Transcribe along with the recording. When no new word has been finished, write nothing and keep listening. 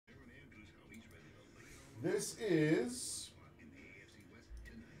This is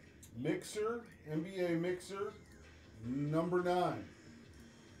Mixer, NBA Mixer, number 9.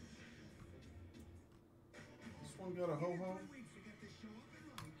 This one got a ho-ho?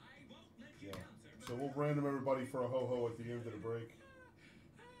 Yeah. So we'll random everybody for a ho-ho at the end of the break.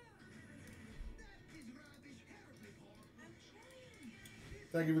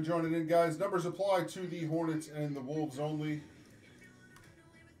 Thank you for joining in, guys. Numbers apply to the Hornets and the Wolves only.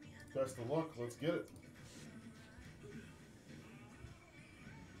 Best of luck. Let's get it.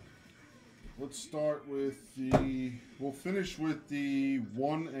 Let's start with the... We'll finish with the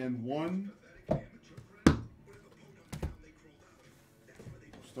 1 and 1. We'll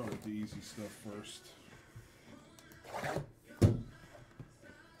start with the easy stuff first.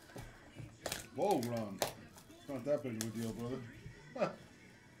 Whoa, Ron. It's not that big of a deal, brother.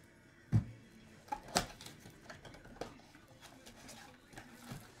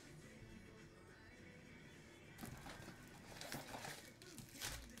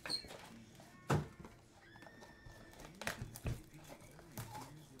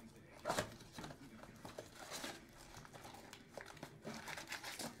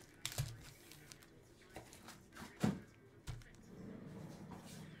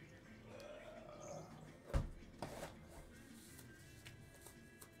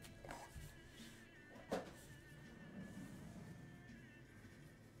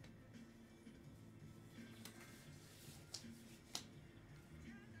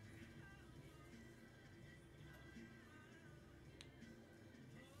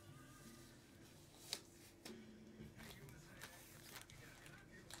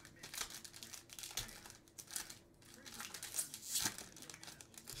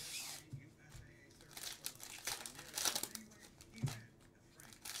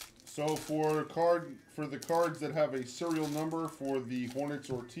 So for the cards that have a serial number for the Hornets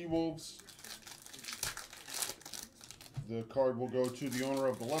or T-Wolves, the card will go to the owner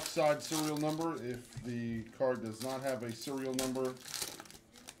of the left side serial number. If the card does not have a serial number,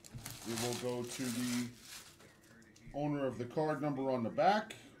 it will go to the owner of the card number on the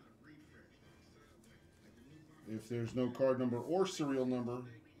back. If there's no card number or serial number,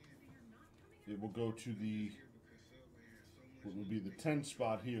 it will go to the, what would be the 10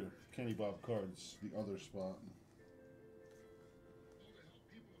 spot here. Kenny Bob cards, the other spot.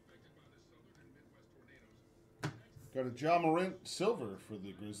 Got a Ja Morant silver for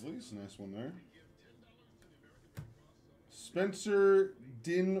the Grizzlies. Nice one there. Spencer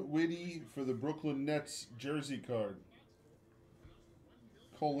Dinwiddie for the Brooklyn Nets jersey card.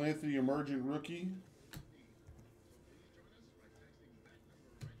 Cole Anthony emergent rookie.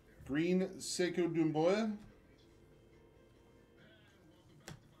 Green Sekou Doumbouya.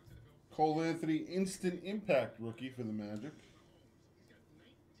 Cole Anthony instant impact rookie for the Magic.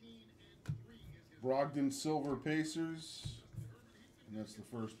 Brogdon silver Pacers. And that's the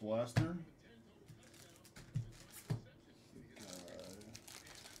first blaster.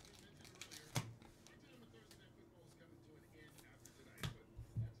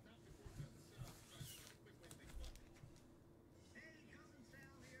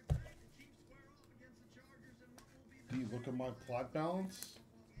 D, look at my plot balance.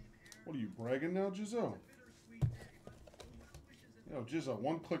 What are you, bragging now, Jizzo? Yo, Jizzo,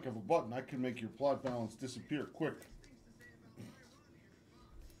 one click of a button, I can make your plot balance disappear quick.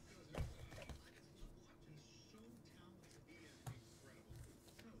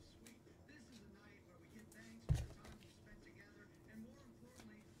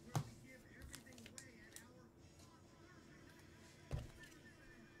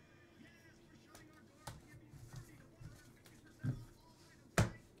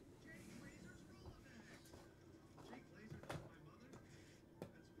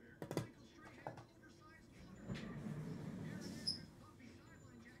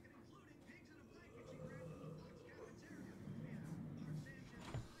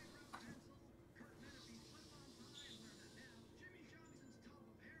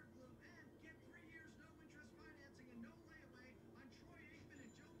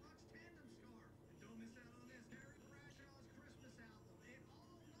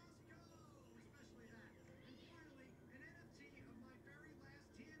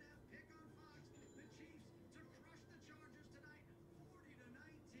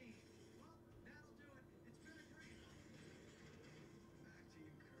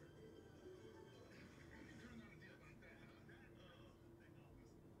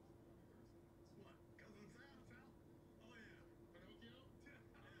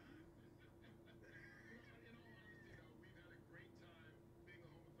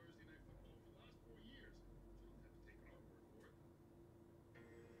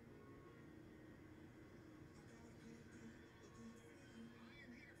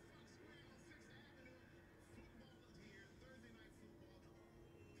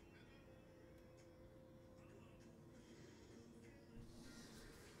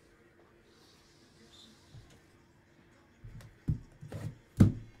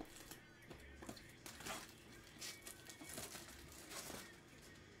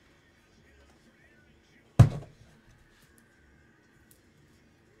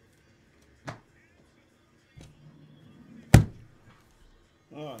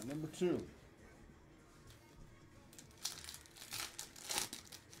 Lot number 2.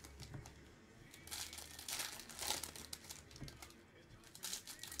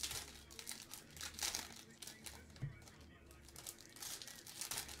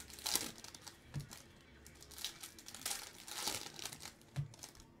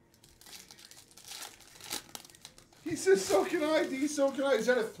 He says, so can I, D, so can I. Is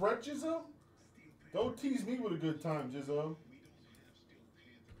that a threat, Jizzo? Don't tease me with a good time, Jizzo.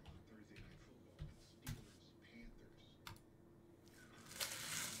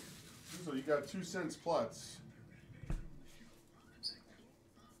 Jizzo, you got 2 cents Platts.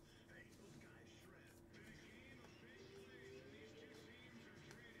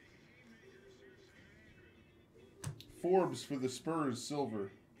 Forbes for the Spurs,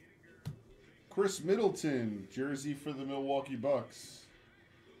 silver. Chris Middleton, jersey for the Milwaukee Bucks.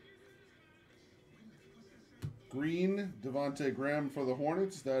 Green, Devontae Graham for the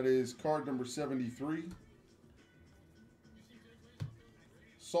Hornets. That is card number 73.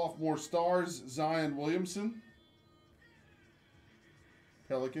 Sophomore stars, Zion Williamson.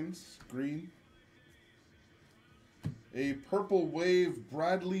 Pelicans, green. A purple wave,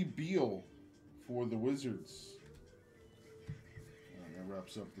 Bradley Beal for the Wizards. That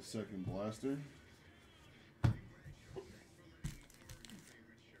wraps up the second blaster. So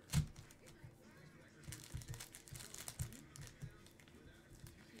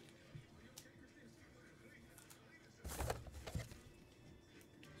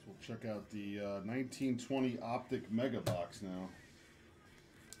we'll check out the 1920 Optic Mega Box now.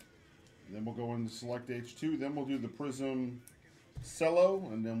 And then we'll go into Select H2. Then we'll do the Prizm Cello.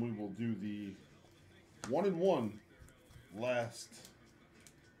 And then we will do the 1-in-1 last.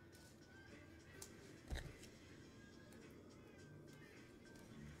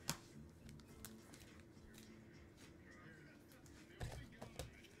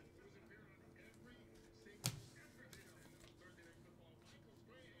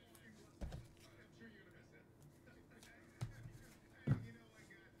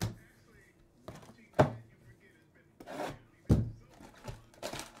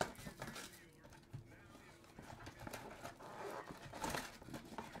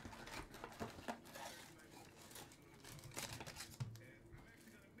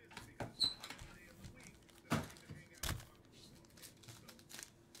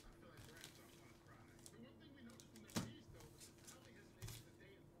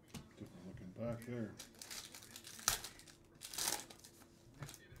 Back there.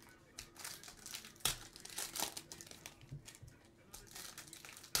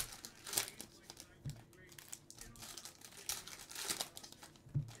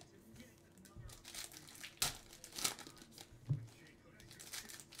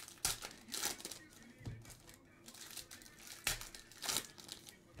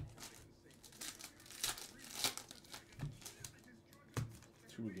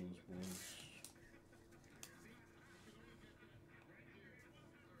 Two of those boys.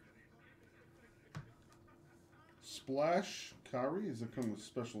 Splash Kyrie, is it come with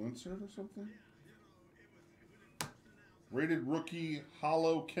special insert or something? Rated rookie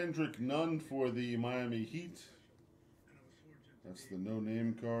Hollow Kendrick Nunn for the Miami Heat. That's the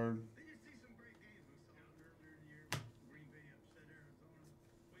no-name card.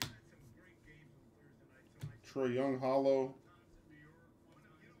 Trae Young Hollow.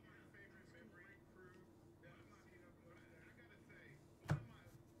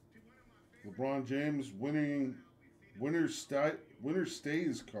 LeBron James winner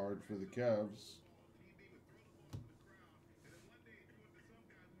stays card for the Cavs.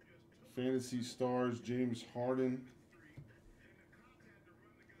 Fantasy Stars James Harden.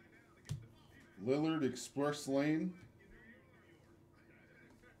 Lillard Express Lane.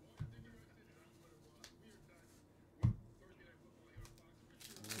 Oh,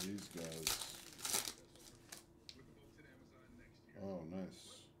 these guys. Oh,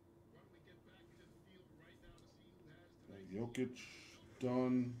 nice. Jokic,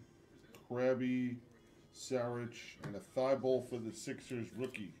 Dunn, Krabby, Saric, and a thigh bowl for the Sixers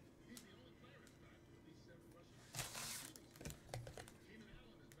rookie.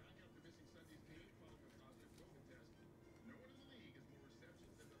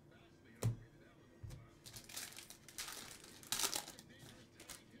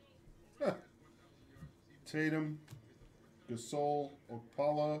 Tatum, Gasol,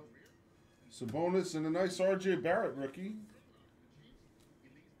 Okpala, Sabonis, and a nice R.J. Barrett rookie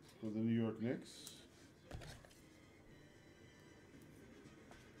for the New York Knicks.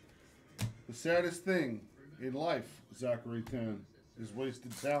 The saddest thing in life, Zachary Tan, is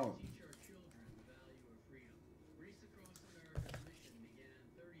wasted talent.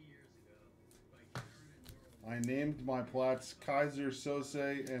 I named my plats Kaiser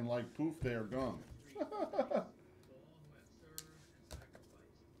Sose, and like poof, they are gone.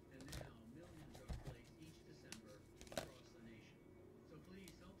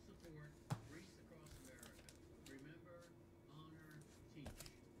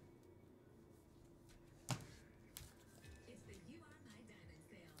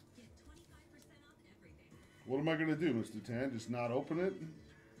 What am I going to do, Mr. Tan? Just not open it?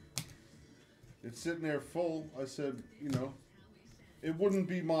 It's sitting there full. I said, you know, it wouldn't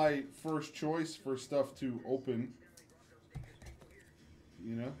be my first choice for stuff to open,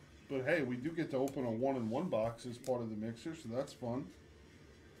 you know. But hey, we do get to open a 1-in-1 box as part of the mixer, so that's fun.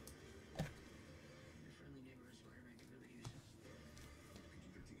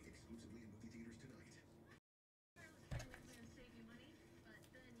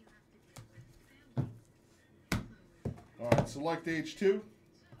 All right, select H2.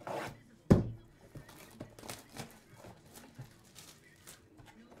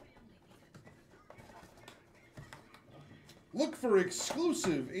 Look for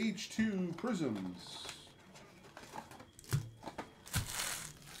exclusive H2 Prizms.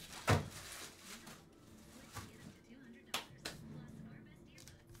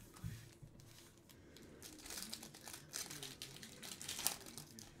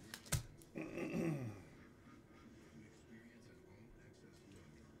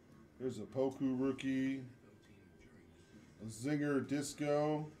 There's a Poku rookie, a Zinger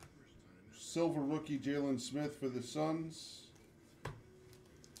Disco, silver rookie Jalen Smith for the Suns.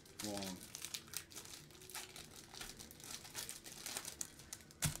 Long.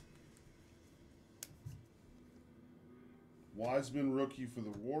 Wiseman rookie for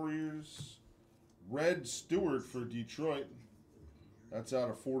the Warriors. Red Stewart for Detroit. That's out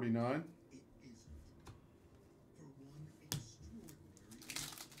of 49.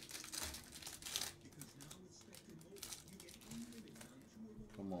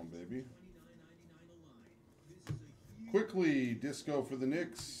 Come on, baby. Quickly, Disco for the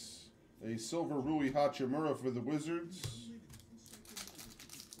Knicks. A silver Rui Hachimura for the Wizards.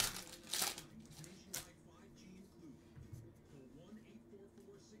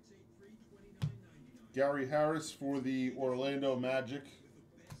 Gary Harris for the Orlando Magic.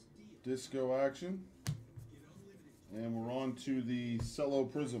 Disco action. And we're on to the Cello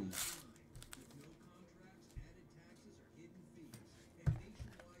Prizm.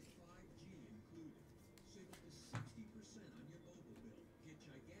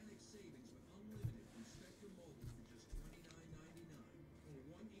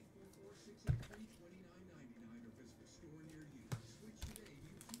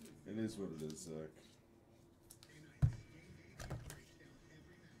 It is what it is, Zach.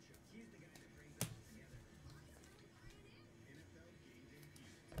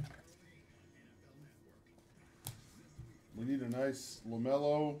 We need a nice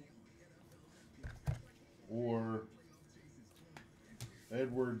LaMelo or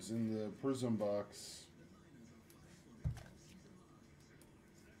Edwards in the Prizm box.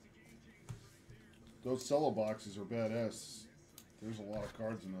 Those Cello boxes are badass. There's a lot of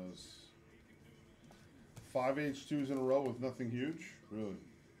cards in those. 5 H2s in a row with nothing huge? Really?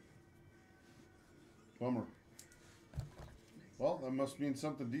 Bummer. Well, that must mean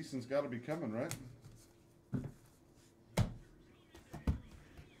something decent's got to be coming, right?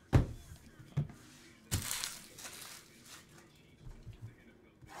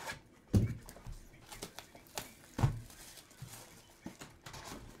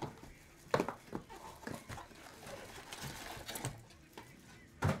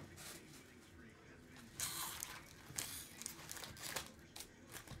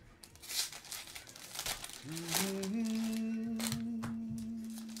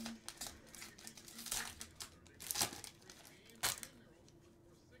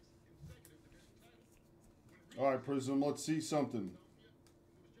 All right, Prizm, let's see something.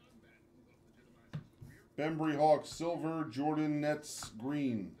 Bembry Hawks, silver. Jordan Nets,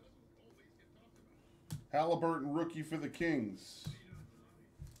 green. Halliburton, rookie for the Kings.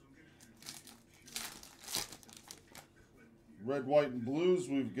 Red, white, and blues.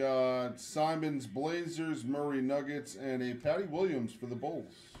 We've got Simons, Blazers, Murray, Nuggets, and a Patty Williams for the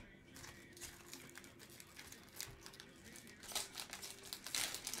Bulls.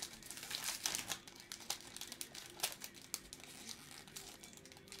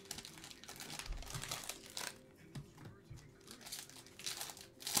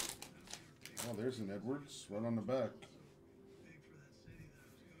 Oh, there's an Edwards right on the back.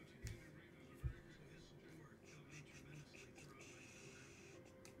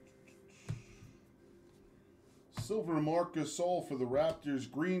 Silver Marc Gasol for the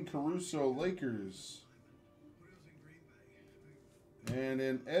Raptors. Green Caruso, Lakers. And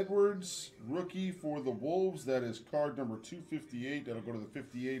an Edwards rookie for the Wolves. That is card number 258. That'll go to the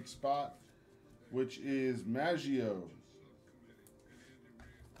 58 spot, which is Maggio.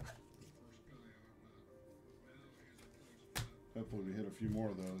 Hopefully we hit a few more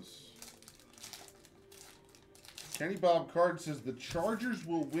of those. Kenny Bob Card says the Chargers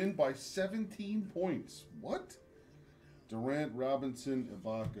will win by 17 points. What? Durant, Robinson,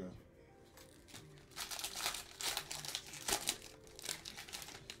 Ibaka.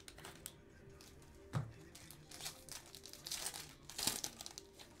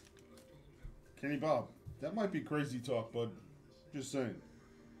 Kenny Bob, that might be crazy talk, bud. Just saying.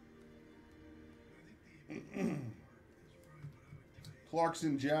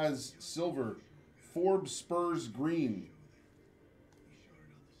 Clarkson Jazz Silver. Forbes Spurs Green.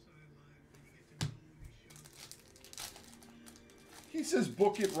 He says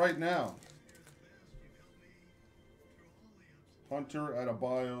book it right now. Hunter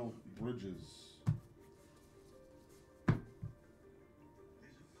Adebayo Bridges.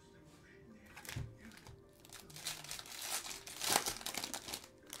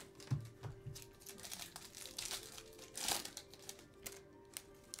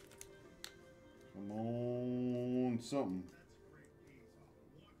 Come on, something.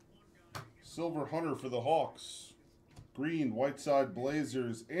 Silver Hunter for the Hawks. Green, Whiteside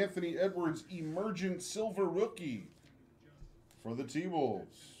Blazers. Anthony Edwards, Emergent Silver Rookie for the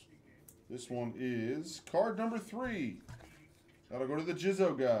T-Wolves. This one is card number 3. That'll go to the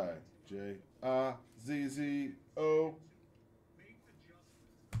Jizzo guy. J-I-Z-Z-O.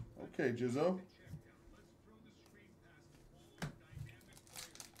 Okay, Jizzo.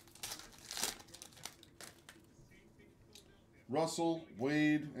 Russell,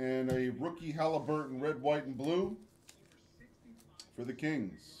 Wade, and a rookie Halliburton, red, white, and blue for the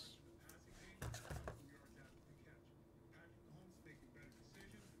Kings.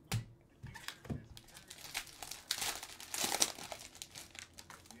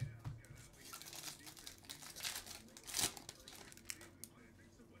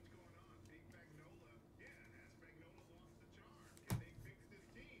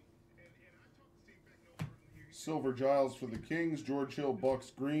 Silver Giles for the Kings. George Hill,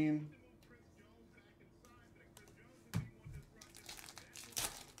 Bucks green.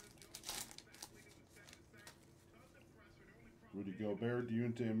 Rudy Gobert,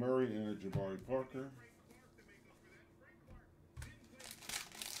 Deontay Murray, and Jabari Parker.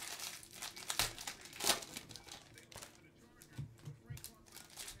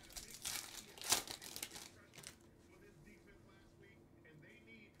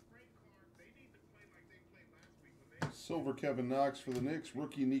 Silver Kevin Knox for the Knicks.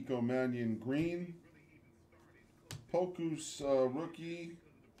 Rookie Nico Mannion green. Pokus rookie.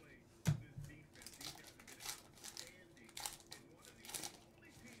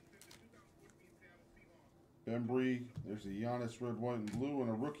 Bembry. There's a Giannis red, white, and blue. And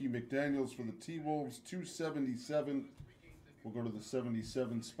a rookie McDaniels for the T-Wolves. 277. We'll go to the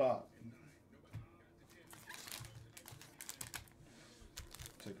 77 spot.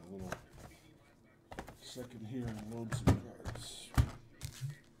 Take a little second here and load some cards.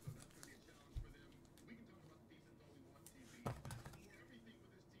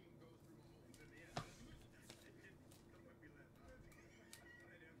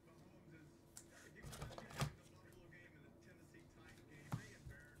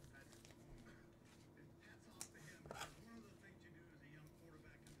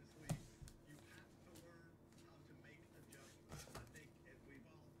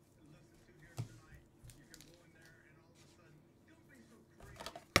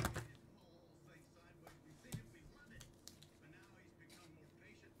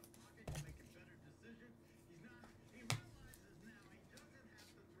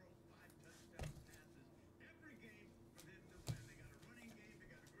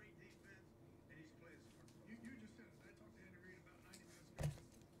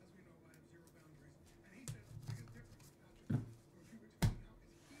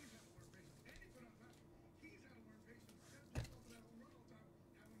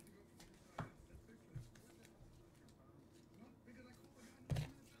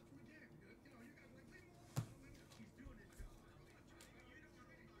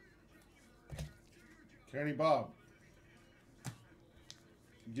 Kenny Bob.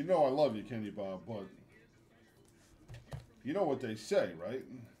 You know I love you, Kenny Bob, but you know what they say, right?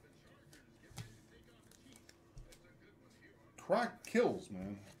 Crack kills,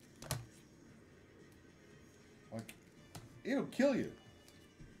 man. Like, it'll kill you.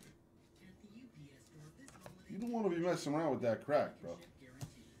 You don't want to be messing around with that crack, bro.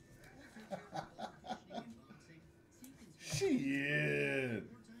 Shit.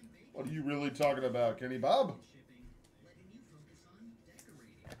 What are you really talking about, Kenny Bob?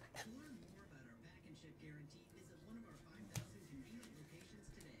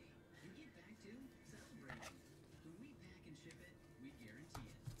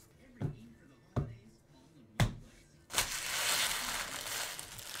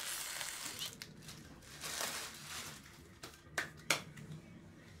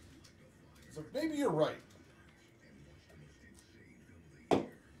 So maybe you're right.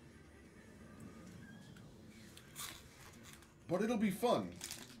 But it'll be fun.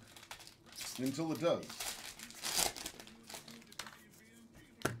 Until it does.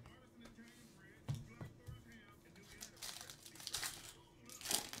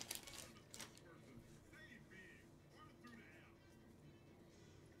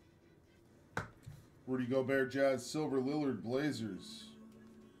 Rudy Gobert, Jazz, Silver, Lillard, Blazers.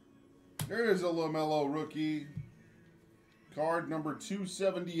 There's a LaMelo rookie. Card number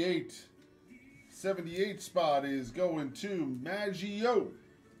 278. 78 spot is going to Maggio.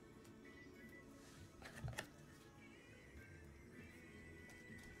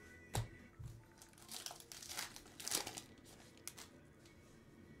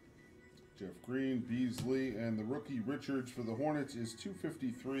 Jeff Green, Beasley, and the rookie Richards for the Hornets is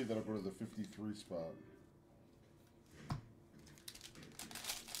 253. That'll go to the 53 spot.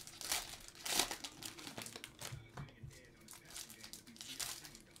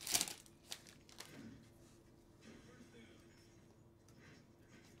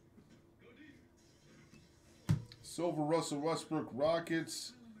 Silver, Russell Westbrook,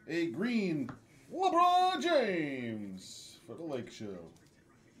 Rockets. A green, LeBron James for the Lake Show.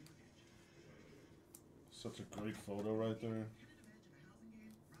 Such a great photo right there.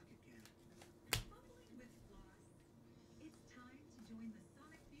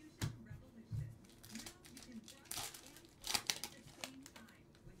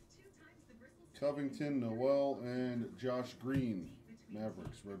 Covington, Noel, and Josh Green.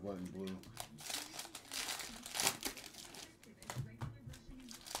 Mavericks, red, white, and blue.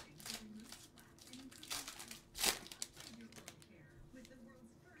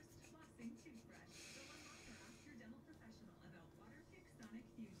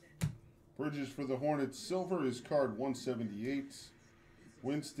 Bridges for the Hornets, silver is card 178.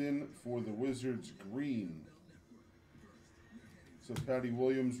 Winston for the Wizards, green. So Patty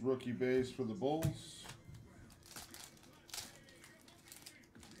Williams, rookie base for the Bulls.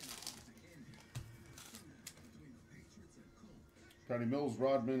 Patty Mills,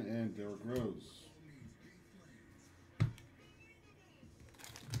 Rodman, and Derrick Rose.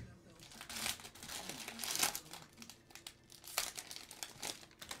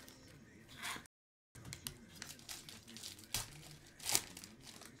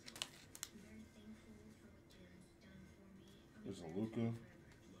 There's a Luka.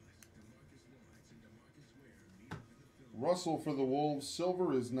 Russell for the Wolves.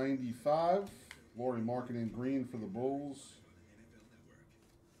 Silver is 95. Lauri Markkanen green for the Bulls.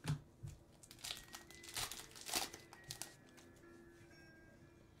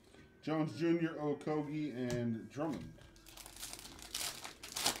 Jones Jr., Okogie, and Drummond.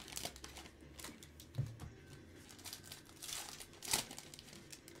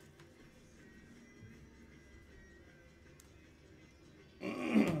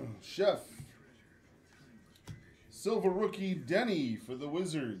 Chef. Silver rookie Denny for the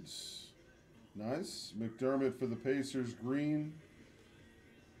Wizards. Nice. McDermott for the Pacers, green.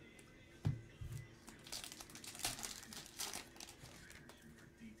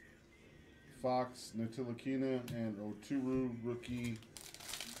 Fox, Ntilikina, and Oturu rookie,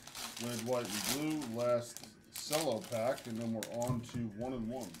 red, white, and blue. Last cello pack, and then we're on to 1 and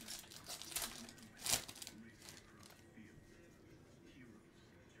 1.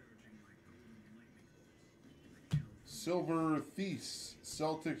 Silver Thies,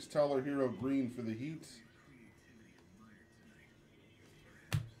 Celtics, Tyler Hero green for the Heat.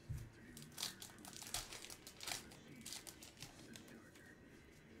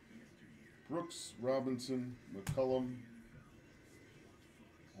 Brooks, Robinson, McCullum.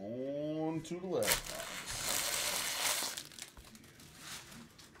 On to the left.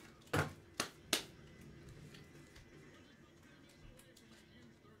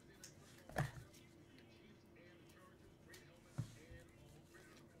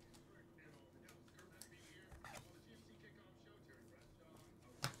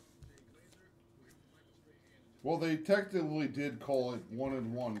 Well, they technically did call it 1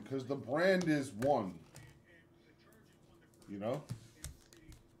 and 1 because the brand is 1. You know?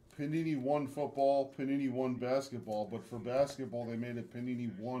 Panini 1 football, Panini 1 basketball, but for basketball they made it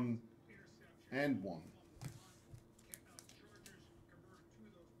Panini 1 and 1.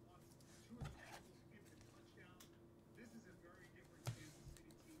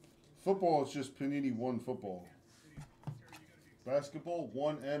 Football is just Panini 1 football. Basketball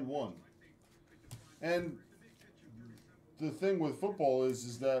 1 and 1. And the thing with football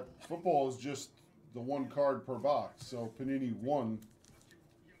is that football is just the 1 card per box. So Panini 1.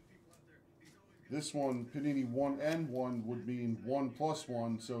 This one, Panini 1 and 1 would mean 1 plus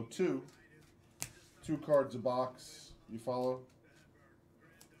 1, so 2. 2 cards a box. You follow?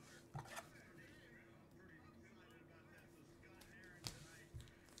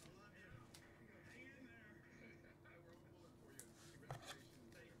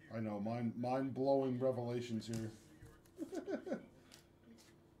 I know, mind-blowing revelations here.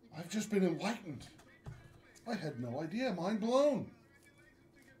 I've just been enlightened. I had no idea. Mind blown.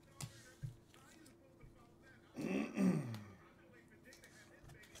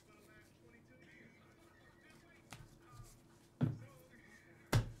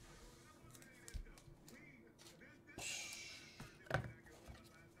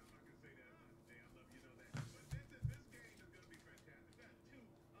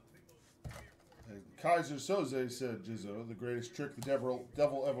 Kaiser Soze said, Jizzo, the greatest trick the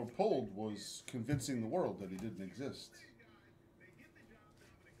devil ever pulled was convincing the world that he didn't exist.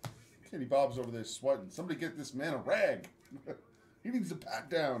 Kenny Bob's over there sweating. Somebody get this man a rag. He needs a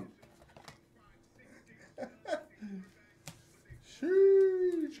pat down.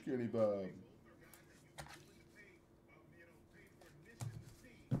 Sheesh, Kenny Bob.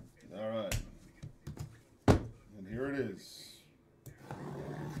 All right. And here it is.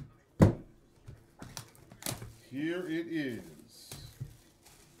 Here it is.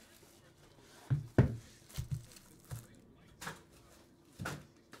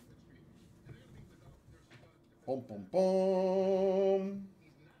 Boom, boom, boom.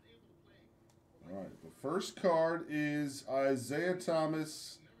 All right, the first card is Isaiah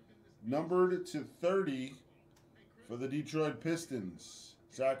Thomas, numbered to 30 for the Detroit Pistons.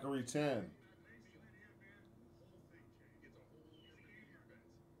 Zachary 10.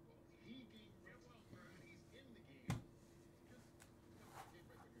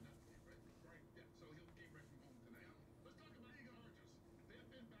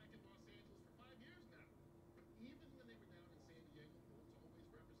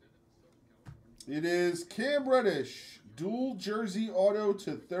 It is Cam Reddish, dual jersey auto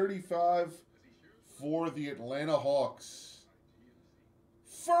to 35 for the Atlanta Hawks.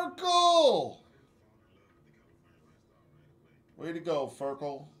 Ferkel! Way to go,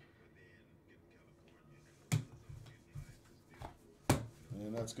 Ferkel.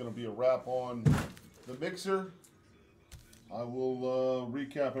 And that's going to be a wrap on the mixer. I will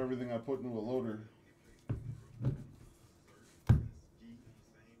recap everything I put into a loader.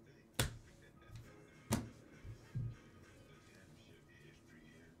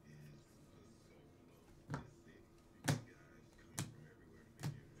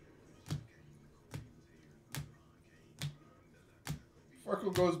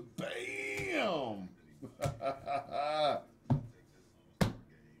 Ferkel goes bam!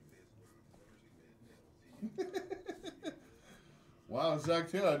 Wow, Zach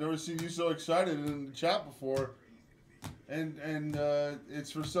Taylor, I've never seen you so excited in the chat before. And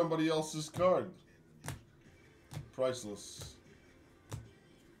it's for somebody else's card. Priceless.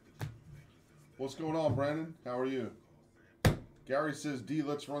 What's going on, Brandon? How are you? Gary says, D,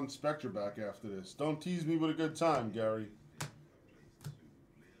 let's run Spectre back after this. Don't tease me with a good time, Gary.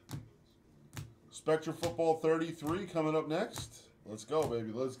 Spectre Football 33 coming up next. Let's go,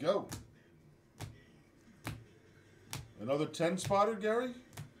 baby. Let's go. Another 10 spotter, Gary?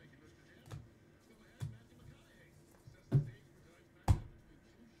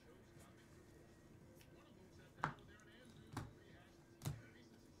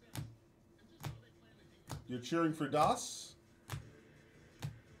 You're cheering for Das?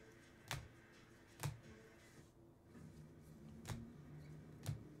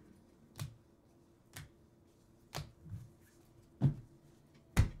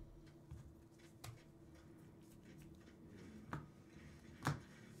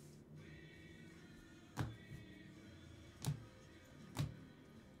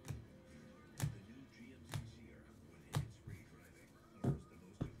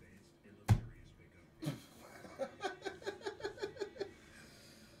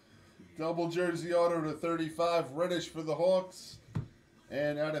 Double jersey auto to 35, Reddish for the Hawks.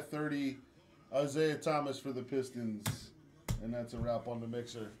 And out of 30, Isaiah Thomas for the Pistons. And that's a wrap on the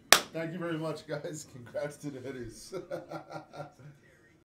mixer. Thank you very much, guys. Congrats to the hitters.